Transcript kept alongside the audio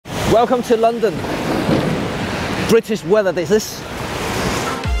Welcome to London. British weather this is.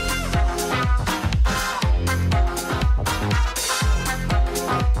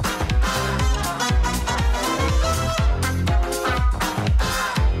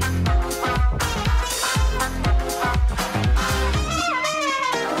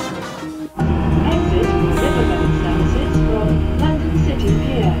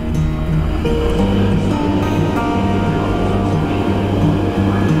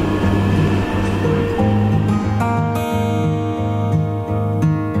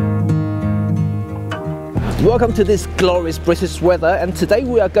 Welcome to this glorious British weather, and today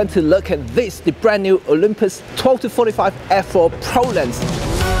we are going to look at this, the brand new Olympus 12-45 f4 Pro lens.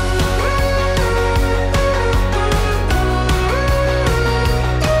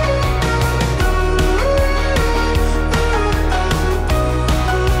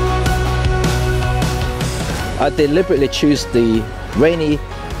 I deliberately choose the rainy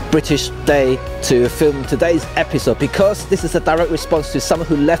British day to film today's episode because this is a direct response to someone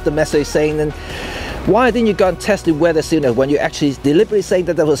who left a message saying, why didn't you go and test the weather sooner when you actually deliberately saying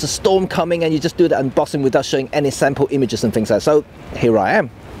that there was a storm coming and you just do the unboxing without showing any sample images and things like that. So here I am.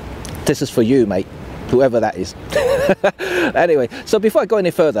 This is for you, mate, whoever that is. Anyway, so before I go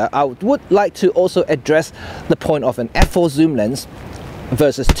any further, I would like to also address the point of an f4 zoom lens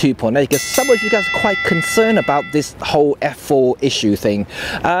versus 2.8, because some of you guys are quite concerned about this whole f4 issue thing.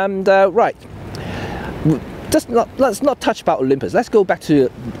 And right, let's not touch about Olympus. Let's go back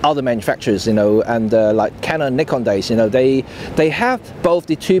to other manufacturers, you know, and like Canon, Nikon days, you know, they have both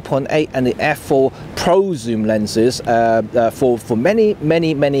the 2.8 and the f4 Pro zoom lenses for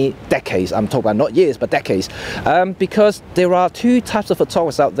many decades. I'm talking about not years but decades, because there are two types of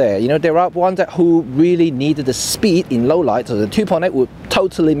photographers out there. You know, there are one that who really needed the speed in low light, so the 2.8 would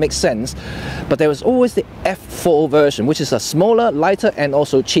totally make sense, but there was always the f4 version, which is a smaller, lighter, and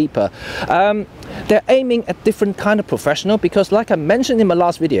also cheaper. They're aiming at different kind of professional, because like I mentioned in my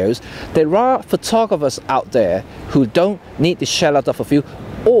last videos, there are photographers out there who don't need the shell out of a view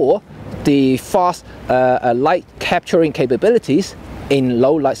or the fast light capturing capabilities in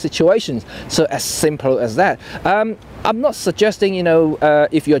low light situations. So as simple as that. I'm not suggesting, you know,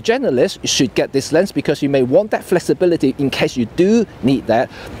 if you're a generalist, you should get this lens because you may want that flexibility in case you do need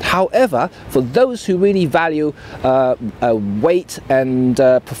that. However, for those who really value weight and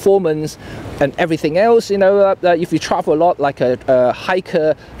performance and everything else, you know, if you travel a lot, like a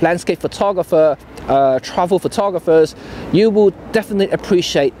hiker, landscape photographer, travel photographers, you will definitely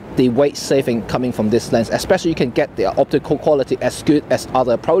appreciate the weight saving coming from this lens, especially you can get the optical quality as good as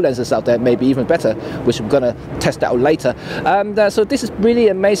other pro lenses out there, maybe even better, which I'm gonna test out later. So this is really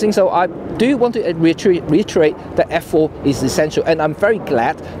amazing. So I do want to reiterate that f4 is essential, and I'm very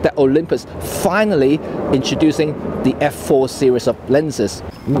glad that Olympus finally introducing the f4 series of lenses.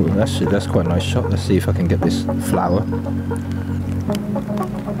 Ooh, that's quite a nice shot. Let's see if I can get this flower.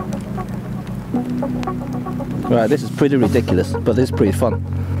 Right, this is pretty ridiculous, but it's pretty fun.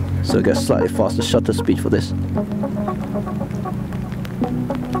 So get slightly faster shutter speed for this.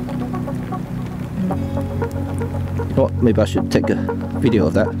 Oh, maybe I should take a video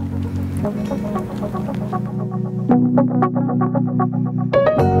of that.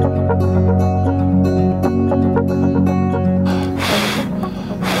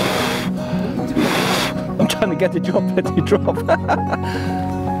 I'm trying to get the drop, let it drop.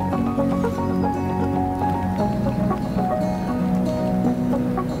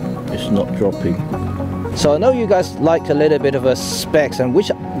 Not dropping. So I know you guys like a little bit of a specs, and which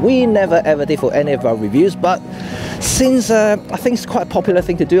we never ever did for any of our reviews, but since I think it's quite a popular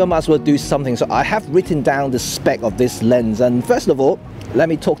thing to do, I might as well do something. So I have written down the spec of this lens, and first of all, let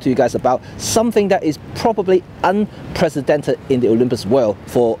me talk to you guys about something that is probably unprecedented in the Olympus world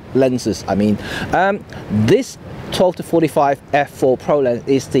for lenses. I mean, this 12-45 f4 Pro lens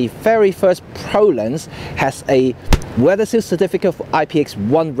is the very first Pro lens has a weather seal certificate for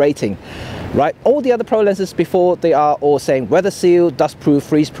IPX1 rating. Right, all the other Pro lenses before, they are all saying weather seal, dust proof,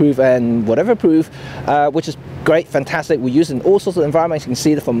 freeze proof, and whatever proof, which is great, fantastic. We use it in all sorts of environments. You can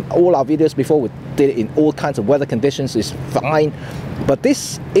see it from all our videos before. We did it in all kinds of weather conditions. It's fine. But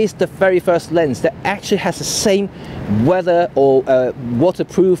this is the very first lens that actually has the same weather or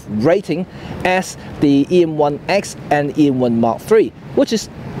waterproof rating as the EM1X and EM1 Mark III, which is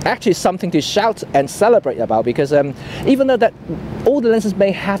actually something to shout and celebrate about, because even though that all the lenses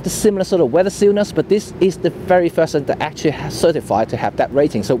may have the similar sort of weather sealness, but this is the very first one that actually has certified to have that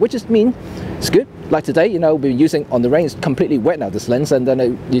rating. So which just means it's good. Like today, you know, we're using on the rain, it's completely wet now, this lens, and then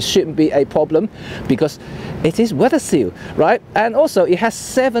it shouldn't be a problem because it is weather sealed, right? And also it has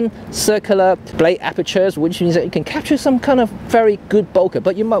 7 circular blade apertures, which means that you can capture some kind of very good bokeh.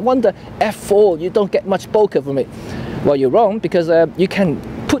 But you might wonder, f4, you don't get much bokeh from it. Well, you're wrong, because you can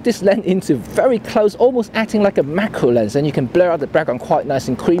put this lens into very close, almost acting like a macro lens, and you can blur out the background quite nice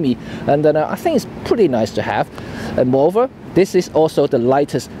and creamy, and then I think it's pretty nice to have. And moreover, this is also the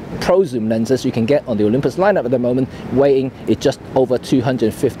lightest pro zoom lenses you can get on the Olympus lineup at the moment, weighing it just over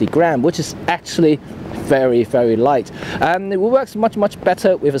 250 grams, which is actually very, very light. And it works much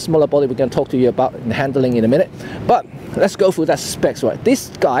better with a smaller body. We're going to talk to you about handling in a minute, but let's go through that specs. Right, this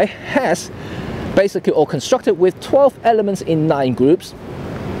guy has basically all constructed with 12 elements in 9 groups.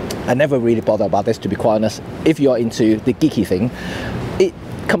 I never really bother about this, to be quite honest, if you're into the geeky thing. It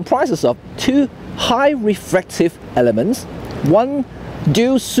comprises of 2 high refractive elements, 1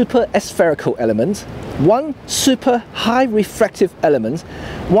 dual super aspherical element, 1 super high refractive element,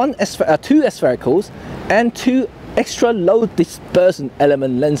 2 asphericals, and 2 extra low dispersion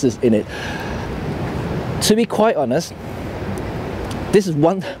element lenses in it. To be quite honest, this is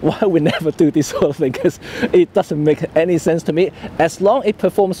why we never do this sort of thing, because it doesn't make any sense to me. As long as it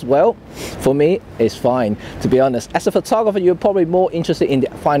performs well, for me, it's fine, to be honest. As a photographer, you're probably more interested in the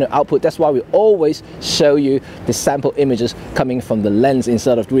final output. That's why we always show you the sample images coming from the lens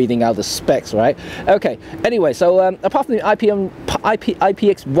instead of reading out the specs, right? Okay, anyway, so apart from the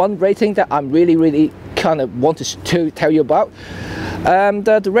IPX1 rating that I'm really kind of want to tell you about,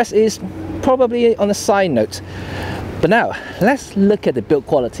 the rest is probably on a side note. But now, let's look at the build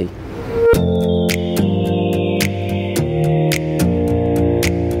quality.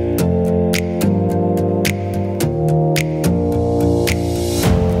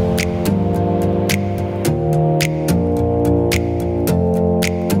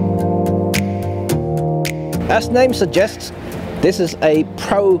 As name suggests, this is a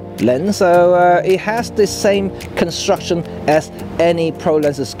pro lens, so it has the same construction as any pro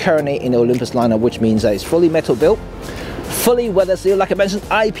lenses currently in the Olympus lineup, which means that it's fully metal built, fully weather sealed, like I mentioned,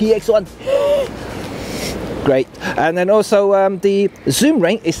 IPX1. Great. And then also the zoom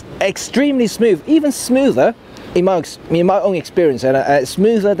range is extremely smooth, even smoother in my own experience, and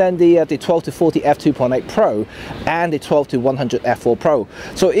smoother than the 12-40 f2.8 Pro and the 12-100 f4 Pro.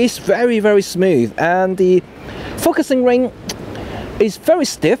 So it's very smooth, and the focusing ring is very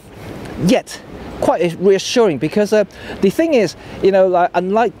stiff, yet quite reassuring, because the thing is, you know, like,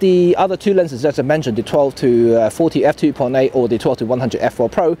 unlike the other 2 lenses that I mentioned, the 12-40 f2.8 or the 12-100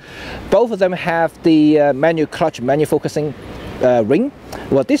 f4 Pro, both of them have the manual clutch, manual focusing ring.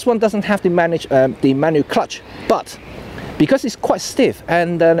 Well, this one doesn't have the manual clutch, but because it's quite stiff,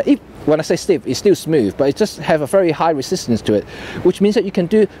 and when I say stiff, it's still smooth, but it just have a very high resistance to it, which means that you can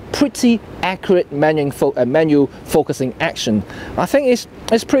do pretty accurate manual focusing action. I think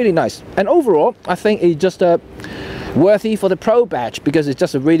it's pretty nice, and overall I think it's just worthy for the Pro badge, because it's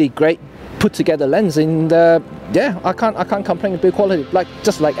just a really great put together lens, and yeah, I can't complain with build quality,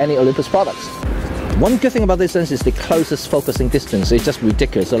 just like any Olympus products. One good thing about this lens is the closest focusing distance. It's just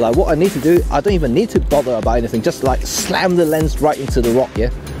ridiculous. So like, what I need to do, I don't even need to bother about anything, just like slam the lens right into the rock, yeah?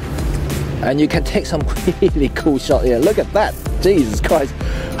 And you can take some really cool shot here. Look at that, Jesus Christ.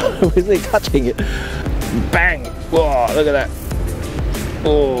 With me touching it. Bang! Whoa, look at that.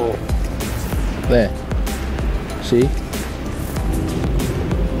 Oh, there. See?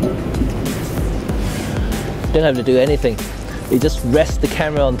 Don't have to do anything. You just rest the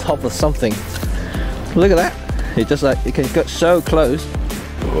camera on top of something. Look at that. It just like, it can get so close.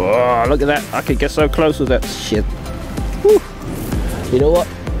 Whoa, look at that. I can get so close with that shit. Whew. You know what?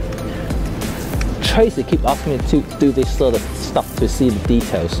 Tracey keep asking me to do this sort of stuff to see the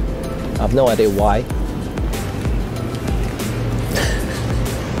details. I have no idea why.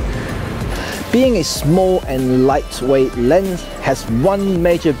 Being a small and lightweight lens has one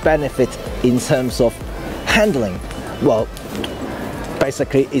major benefit in terms of handling. Well,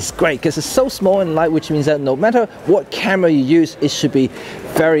 basically it's great because it's so small and light, which means that no matter what camera you use, it should be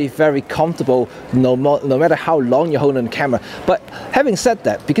very comfortable, no matter how long you're holding the camera. But having said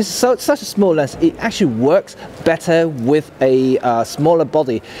that, because it's such a small lens, it actually works better with a smaller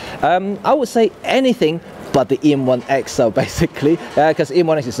body. I would say anything but the EM1X, basically, because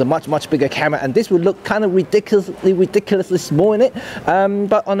EM1X is a much bigger camera, and this would look kind of ridiculously small in it.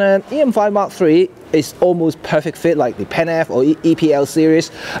 But on an EM5 Mark III, it's almost perfect fit, like the Pen F or EPL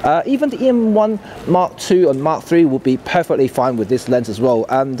series. Even the EM1 Mark II and Mark III would be perfectly fine with this lens as well.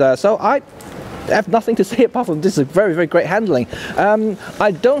 And so I have nothing to say apart from this is very great handling.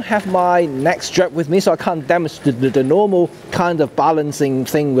 I don't have my neck strap with me, so I can't demonstrate the normal kind of balancing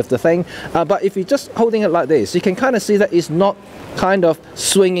thing with the thing. But if you're just holding it like this, you can kind of see that it's not kind of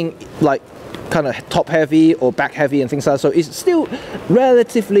swinging like kind of top heavy or back heavy and things like that. So it's still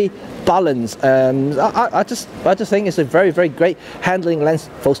relatively balanced. I just think it's a very great handling lens.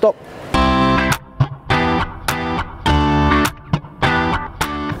 Full stop.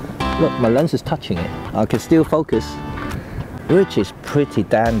 Look, my lens is touching it. I can still focus, which is pretty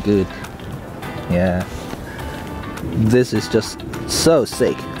damn good. Yeah, this is just so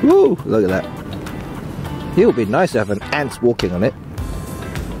sick. Woo! Look at that. It would be nice to have an ant walking on it.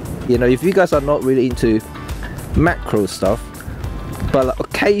 You know, if you guys are not really into macro stuff, but like,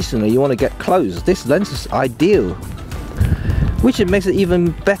 occasionally you want to get close, this lens is ideal. Which it makes it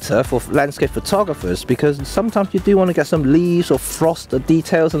even better for landscape photographers, because sometimes you do want to get some leaves or frost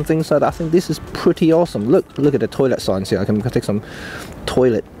details and things like that. I think this is pretty awesome. Look at the toilet signs here. I can take some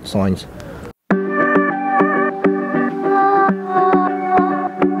toilet signs.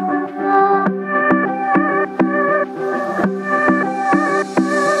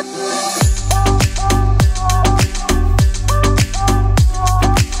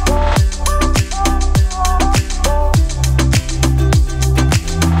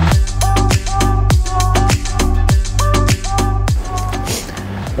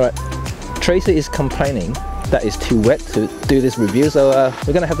 Right, Tracey is complaining that it's too wet to do this review, so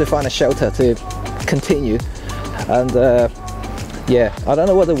we're gonna have to find a shelter to continue. And yeah, I don't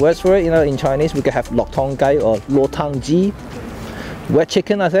know what the words for it. You know, in Chinese we could have lok tong gai or lo tang ji, wet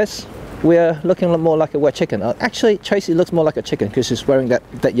chicken. I guess we're looking more like a wet chicken. Actually, Tracey looks more like a chicken because she's wearing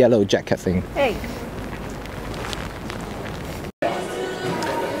that yellow jacket thing. Hey.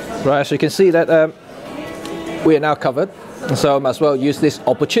 Right, so you can see that we are now covered. So I might as well use this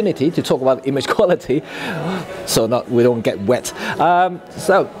opportunity to talk about image quality, so we don't get wet.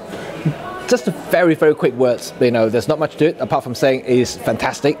 So just a very quick words. You know, there's not much to it apart from saying it's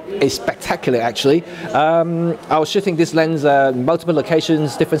fantastic. It's spectacular, actually. I was shooting this lens in multiple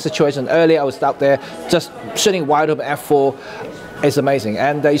locations, different situations. Earlier I was out there just shooting wide open f4. It's amazing.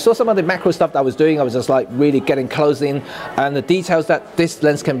 And you saw some of the macro stuff that I was doing. I was just like really getting close in, and the details that this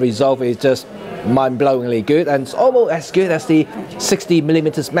lens can resolve is just mind-blowingly good, and it's almost as good as the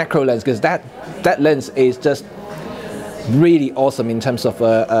 60mm macro lens, because that lens is just really awesome in terms of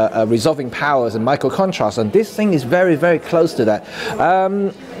resolving powers and micro contrast, and this thing is very close to that.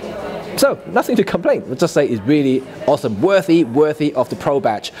 So nothing to complain. We'll just say it's really awesome, worthy of the Pro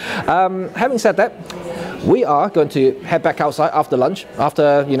badge. Having said that, we are going to head back outside after lunch,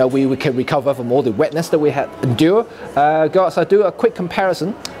 after we can recover from all the wetness that we had endured. Go outside, do a quick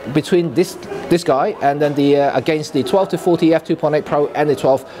comparison between this guy and then against the 12-40 f2.8 Pro and the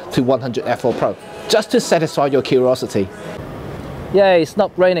 12-100 f4 Pro, just to satisfy your curiosity. Yay, it's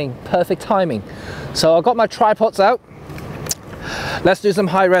not raining, perfect timing. So I got my tripods out. Let's do some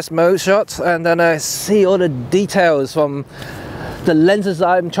high-res mode shots and then see all the details from the lenses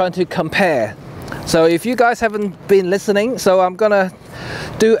I'm trying to compare. So if you guys haven't been listening, so I'm gonna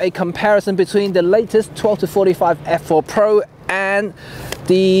do a comparison between the latest 12-45 f4 Pro and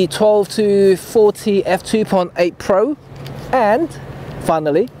the 12-40 f2.8 Pro, and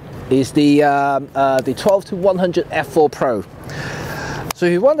finally is the 12-100 f4 Pro. So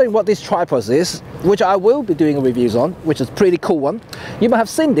if you're wondering what this tripod is, which I will be doing reviews on, which is a pretty cool one, you might have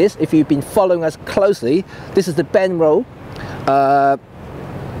seen this if you've been following us closely. This is the Benro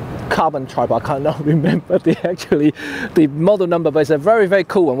carbon tripod. I cannot remember the model number, but it's a very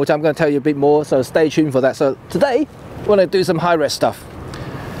cool one, which I'm going to tell you a bit more, so stay tuned for that. So today we're going to do some high-res stuff.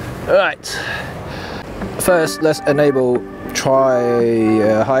 Alright, first let's enable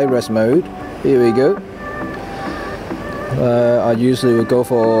high-res mode. Here we go. I usually would go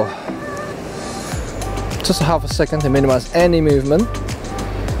for just half a second to minimize any movement,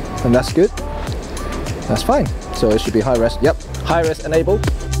 and that's good. That's fine. So it should be high-res. Yep, high-res enabled.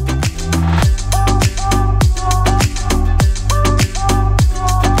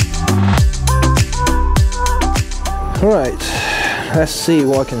 Alright, let's see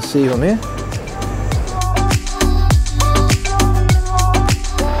what I can see from here.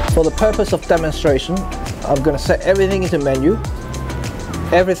 For the purpose of demonstration, I'm going to set everything into menu.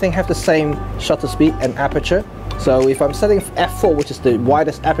 Everything have the same shutter speed and aperture. So if I'm setting f4, which is the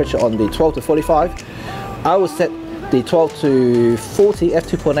widest aperture on the 12-45, I will set the 12-40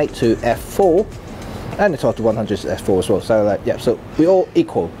 f2.8 to f4, and the 12-100 to f4 as well. So yeah, so we're all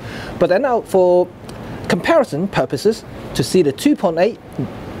equal. But then now for comparison purposes, to see the 2.8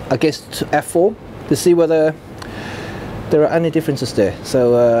 against f4, to see whether there are any differences there.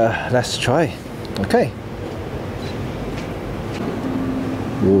 So let's try. Okay.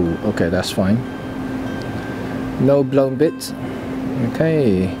 Ooh, okay, that's fine. No blown bits.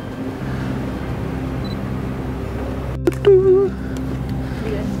 Okay.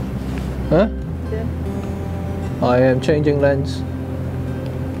 Huh? Yeah. I am changing lens.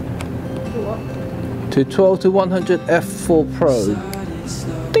 To what? To 12-100 f4 Pro.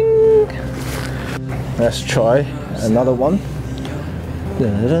 Ding! Let's try another one.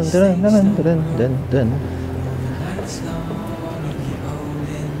 Dun, dun, dun, dun, dun, dun, dun.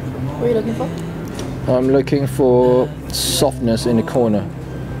 What are you looking for? I'm looking for softness in the corner.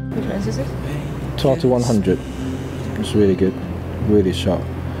 Which lens is this? 12-100. It's really good, really sharp.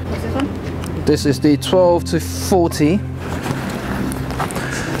 What's this one? This is the 12-40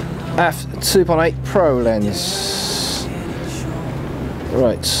 f2.8 Pro lens.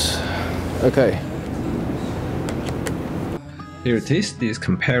 Right, okay. Here it is, these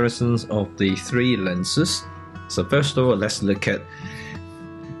comparisons of the three lenses. So first of all, let's look at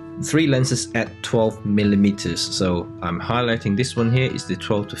three lenses at 12mm. So I'm highlighting this one here is the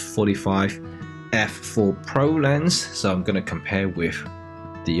 12-45 f4 Pro lens. So I'm going to compare with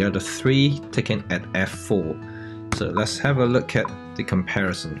the other three taken at f4. So let's have a look at the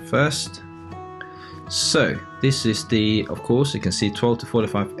comparison first. So this is the, of course you can see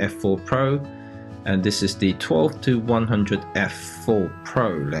 12-45 f4 Pro, and this is the 12-100 f4 Pro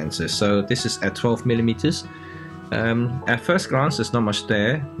lenses. So this is at 12mm. At first glance there's not much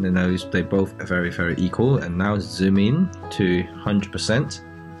there, you know, they both are very equal. And now zoom in to 100%.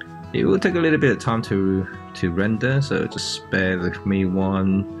 It will take a little bit of time to render, so just bear with me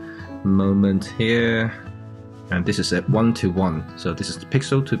one moment here. And this is at 1:1, so this is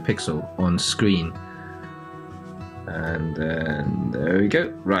pixel to pixel on screen. And then there we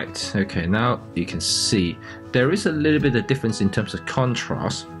go. Right, okay, now you can see there is a little bit of difference in terms of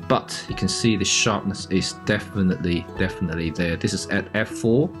contrast, but you can see the sharpness is definitely there. This is at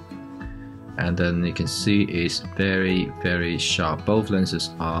f4, and then you can see it's very sharp. Both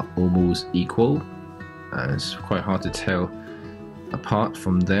lenses are almost equal, and it's quite hard to tell apart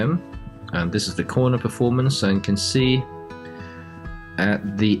from them. And this is the corner performance, and you can see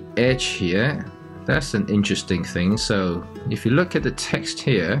at the edge here, that's an interesting thing. So if you look at the text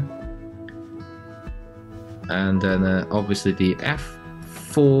here, and then obviously the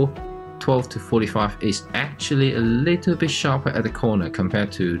f4 12-45 is actually a little bit sharper at the corner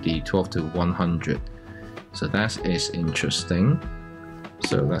compared to the 12-100. So that is interesting.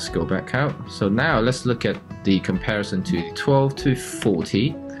 So let's go back out. So now let's look at the comparison to the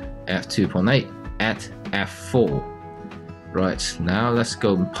 12-40 f2.8 at f4. Right, now let's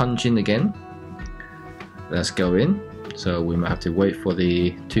go and punch in again. Let's go in. So we might have to wait for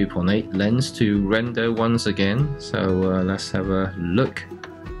the 2.8 lens to render once again. So let's have a look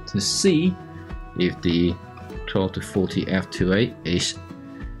to see if the 12-40 f2.8 is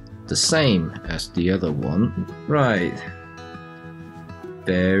the same as the other one. Right,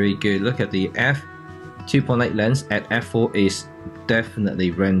 very good. Look at the f2.8 lens at f4 is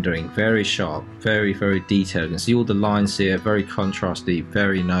definitely rendering very sharp, very detailed. You can see all the lines here, very contrasty,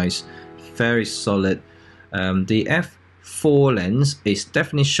 very nice, very solid. The f4 lens is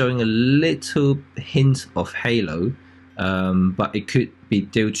definitely showing a little hint of halo, but it could be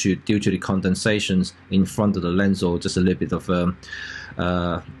due to the condensations in front of the lens, or just a little bit of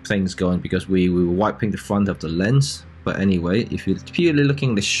things going because we were wiping the front of the lens. But anyway, if you're purely looking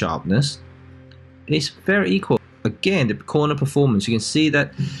at the sharpness, it's very equal. Again, the corner performance, you can see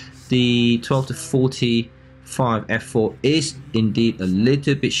that the 12-45 f4 is indeed a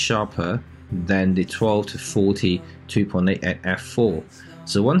little bit sharper than the 12-40 2.8 at f4.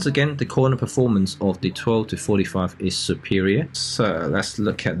 So once again, the corner performance of the 12-45 is superior. So let's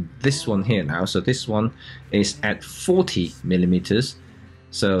look at this one here now. So this one is at 40mm.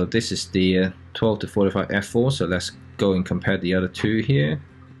 So this is the 12-45 f4. So let's go and compare the other two here.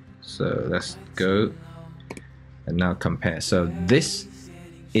 So let's go and now compare. So this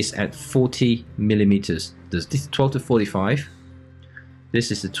is at 40mm. This is 12-45.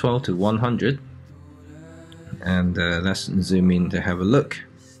 This is the 12-100. And let's zoom in to have a look.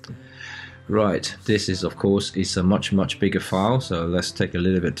 Right, this is of course is a much bigger file, so let's take a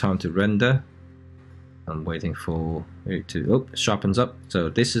little bit of time to render. I'm waiting for it to sharpens up. So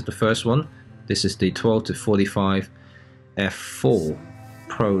this is the first one. This is the 12-45 f4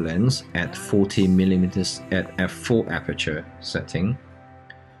 Pro lens at 40mm at f4 aperture setting.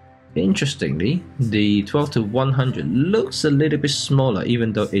 Interestingly, the 12-100 looks a little bit smaller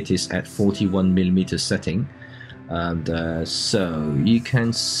even though it is at 41mm setting. And so you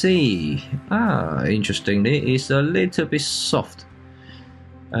can see, interestingly, it's a little bit soft,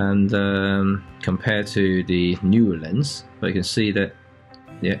 and compared to the newer lens, but you can see that,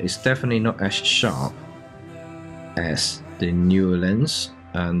 yeah, it's definitely not as sharp as the newer lens.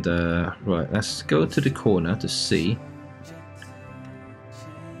 And right, let's go to the corner to see.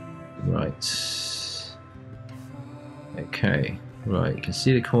 Right, okay, right, you can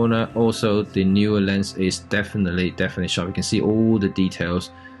see the corner. Also, the newer lens is definitely sharp. You can see all the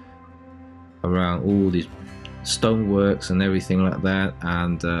details around all these stoneworks and everything like that,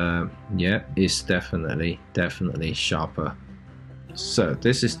 and yeah, it's definitely sharper. So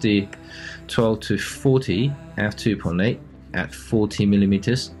this is the 12-40 f2.8 at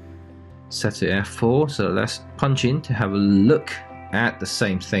 40mm set to f4. So let's punch in to have a look at the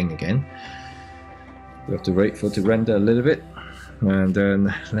same thing again. We have to wait for it to render a little bit, and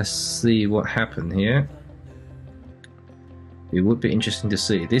then let's see what happened here. It would be interesting to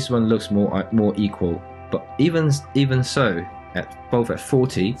see. This one looks more equal, but even so, both at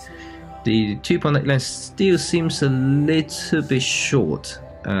 40, the 2.8 lens still seems a little bit short,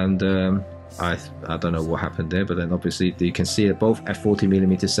 and I don't know what happened there. But then obviously you can see it both at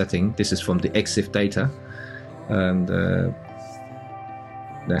 40mm setting. This is from the EXIF data, and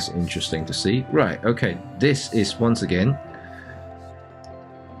that's interesting to see. Right, okay, this is once again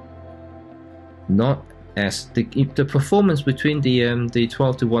not as the performance between the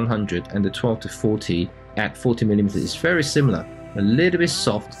 12-100 and the 12-40 at 40mm is very similar. A little bit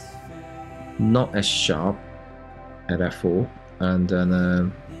soft, not as sharp at f4, and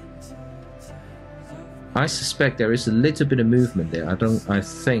then I suspect there is a little bit of movement there. I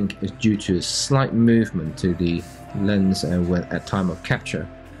think it's due to a slight movement to the lens at time of capture,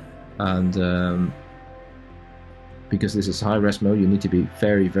 and because this is high res mode, you need to be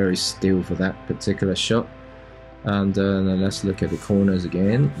very still for that particular shot. And let's look at the corners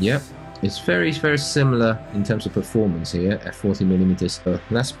again. Yep, it's very similar in terms of performance here at 40mm.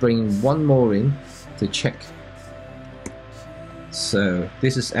 Let's bring one more in to check. So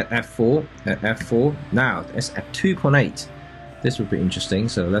this is at f4. Now it's at 2.8. This would be interesting,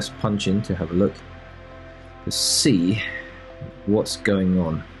 so let's punch in to have a look to see what's going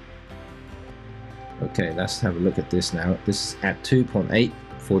on. Okay, let's have a look at this now. This is at 2.8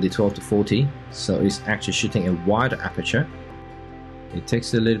 for the 12-40, so it's actually shooting a wider aperture. It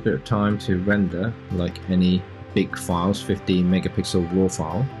takes a little bit of time to render, like any big files, 15 megapixel raw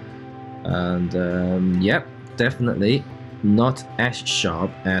file, and yep, definitely not as sharp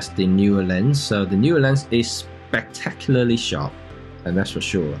as the newer lens. So the newer lens is spectacularly sharp, and that's for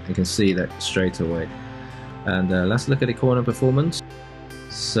sure. You can see that straight away. And let's look at the corner performance.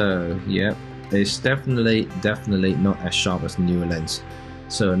 So yeah, it's definitely not as sharp as the newer lens.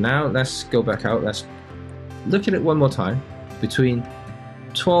 So now let's go back out. Let's look at it one more time between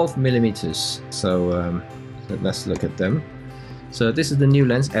 12mm. So let's look at them. So this is the new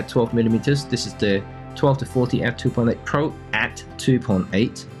lens at 12mm. This is the 12-40 f2.8 Pro at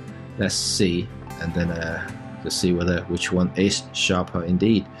 2.8. Let's see, and then to see which one is sharper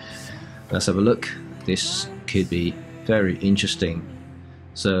indeed. Let's have a look. This could be very interesting.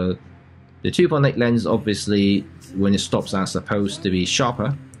 So the 2.8 lens, obviously, when it stops are supposed to be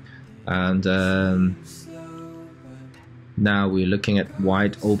sharper, and now we're looking at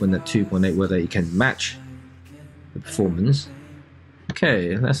wide open at 2.8, whether it can match the performance.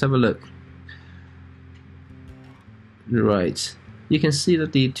 Okay, let's have a look. Right, you can see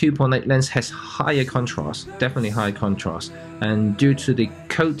that the 2.8 lens has higher contrast, definitely higher contrast, and due to the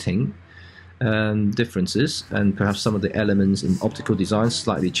coating differences, and perhaps some of the elements in optical design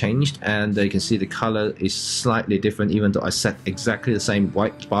slightly changed, and you can see the color is slightly different, even though I set exactly the same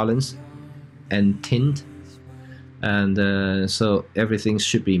white balance and tint, and so everything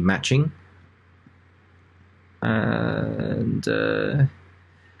should be matching. And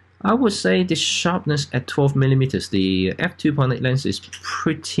I would say the sharpness at 12mm, the f2.8 lens is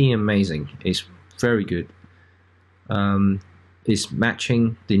pretty amazing. It's very good. It's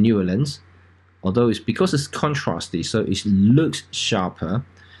matching the newer lens, although it's because it's contrasty, so it looks sharper.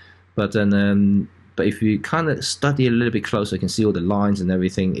 But then, but if you kind of study a little bit closer, you can see all the lines and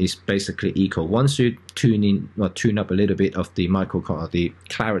everything is basically equal. Once you tune up a little bit of the the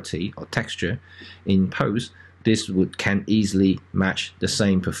clarity or texture in post, this can easily match the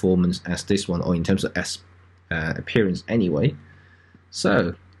same performance as this one, or in terms of appearance anyway.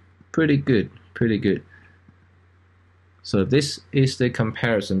 So pretty good, pretty good. So this is the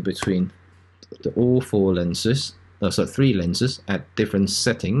comparison between all four lenses, so 3 lenses at different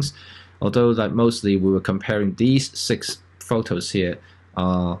settings. Although like mostly we were comparing these 6 photos here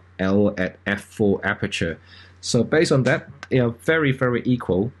are L at f4 aperture. So based on that, they are very, very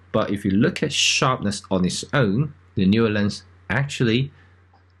equal. But if you look at sharpness on its own, the newer lens actually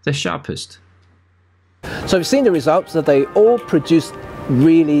the sharpest. So we've seen the results that they all produce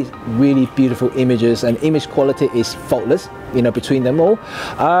really, really beautiful images, and image quality is faultless, you know, between them all.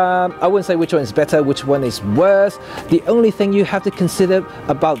 I wouldn't say which one is better, which one is worse. The only thing you have to consider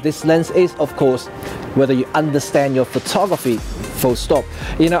about this lens is, of course, whether you understand your photography, full stop.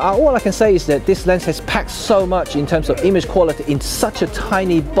 You know, all I can say is that this lens has packed so much in terms of image quality in such a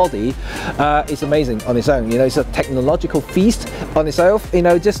tiny body. It's amazing on its own. You know, it's a technological feast on its own. You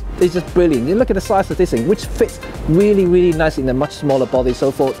know, it's just brilliant. You look at the size of this thing, which fits really, really nicely in a much smaller body.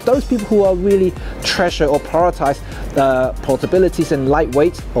 So for those people who are really treasure or prioritize portabilities and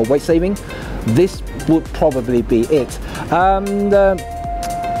lightweight or weight saving, this would probably be it.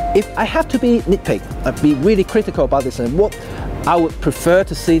 If I have to be nitpick, I'd be really critical about this, and what I would prefer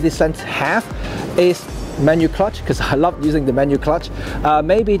to see this lens have is menu clutch, because I love using the menu clutch.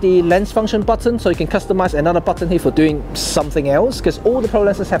 Maybe the lens function button, so you can customize another button here for doing something else, because all the pro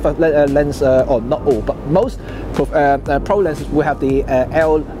lenses have a lens, or not all, but most pro lenses will have the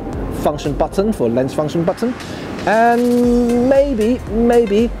L function button for lens function button, and maybe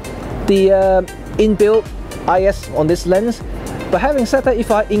the inbuilt IS on this lens. But having said that,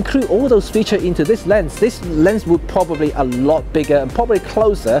 if I include all those features into this lens would probably a lot bigger and probably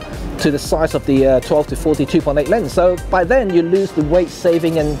closer to the size of the 12-40 2.8 lens. So by then you lose the weight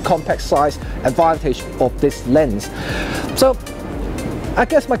saving and compact size advantage of this lens. So I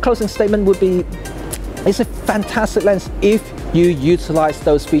guess my closing statement would be, it's a fantastic lens if you utilize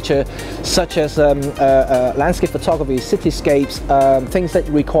those features such as landscape photography, cityscapes, things that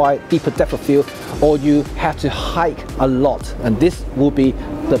require deeper depth of field, or you have to hike a lot, and this will be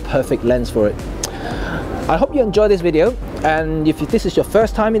the perfect lens for it. I hope you enjoyed this video, and if this is your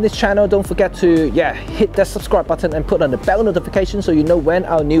first time in this channel, don't forget to hit that subscribe button and put on the bell notification so you know when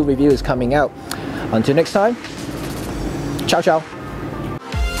our new review is coming out. Until next time, ciao ciao.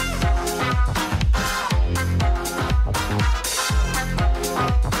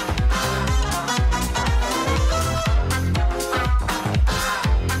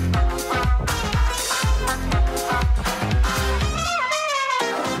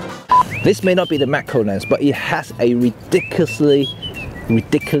 This may not be the macro lens, but it has a ridiculously,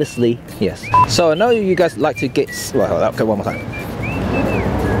 yes. So I know you guys like to get, well, okay, one more time.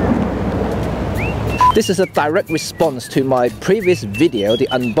 This is a direct response to my previous video, the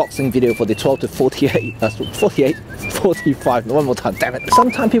unboxing video for the 12-40mm 45, one more time, damn it.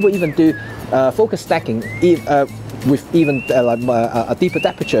 Sometimes people even do focus stacking with even a deeper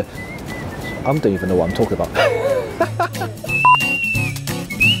aperture. I don't even know what I'm talking about.